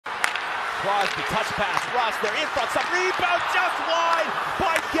Crosby, touch pass, Rust, they're in front, some rebound, just wide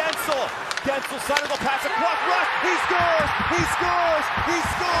by Guentzel. Guentzel, side of the pass across, Rust, he scores, he scores, he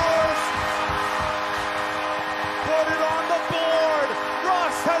scores! Put it on the board,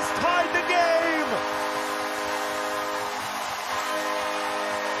 Rust has tied the game!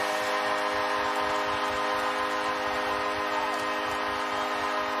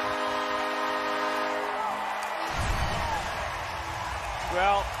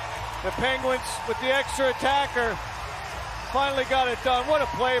 Well, the Penguins, with the extra attacker, finally got it done. What a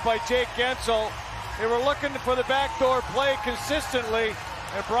play by Jake Guentzel. They were looking for the backdoor play consistently,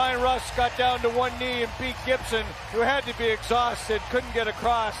 and Bryan Rust got down to one knee and beat Gibson, who had to be exhausted, couldn't get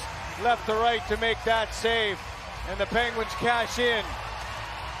across left to right to make that save. And the Penguins cash in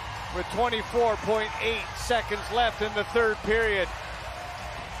with 24.8 seconds left in the third period.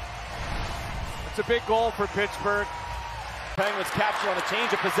 It's a big goal for Pittsburgh. Penguins capture on a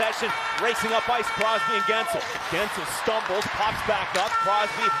change of possession, racing up ice, Crosby and Guentzel. Guentzel stumbles, pops back up.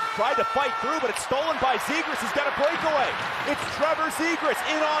 Crosby tried to fight through, but it's stolen by Zegras. He's got a breakaway. It's Trevor Zegras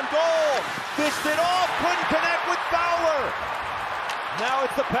in on goal. Fished it off, couldn't connect with Fowler. Now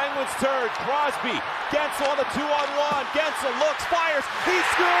it's the Penguins' turn. Crosby, Guentzel on the 2-on-1. Guentzel looks, fires, he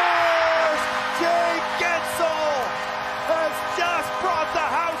scores! Jake Guentzel has just brought the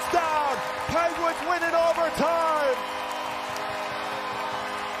house down. Penguins win in overtime.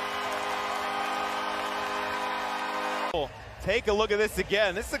 Take a look at this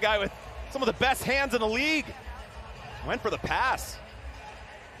again. This is a guy with some of the best hands in the league. Went for the pass.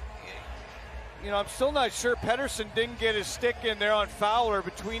 You know, I'm still not sure Pettersson didn't get his stick in there on Fowler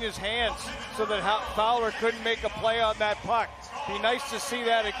between his hands so that Fowler couldn't make a play on that puck. Be nice to see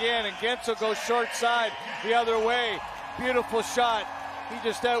that again, and Guentzel goes short side the other way. Beautiful shot. He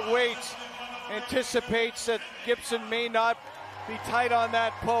just outwaits, anticipates that Gibson may not be tight on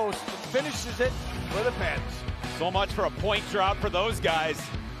that post, and finishes it for the Pens. So much for a point drought for those guys.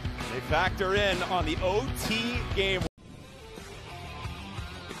 They factor in on the OT game.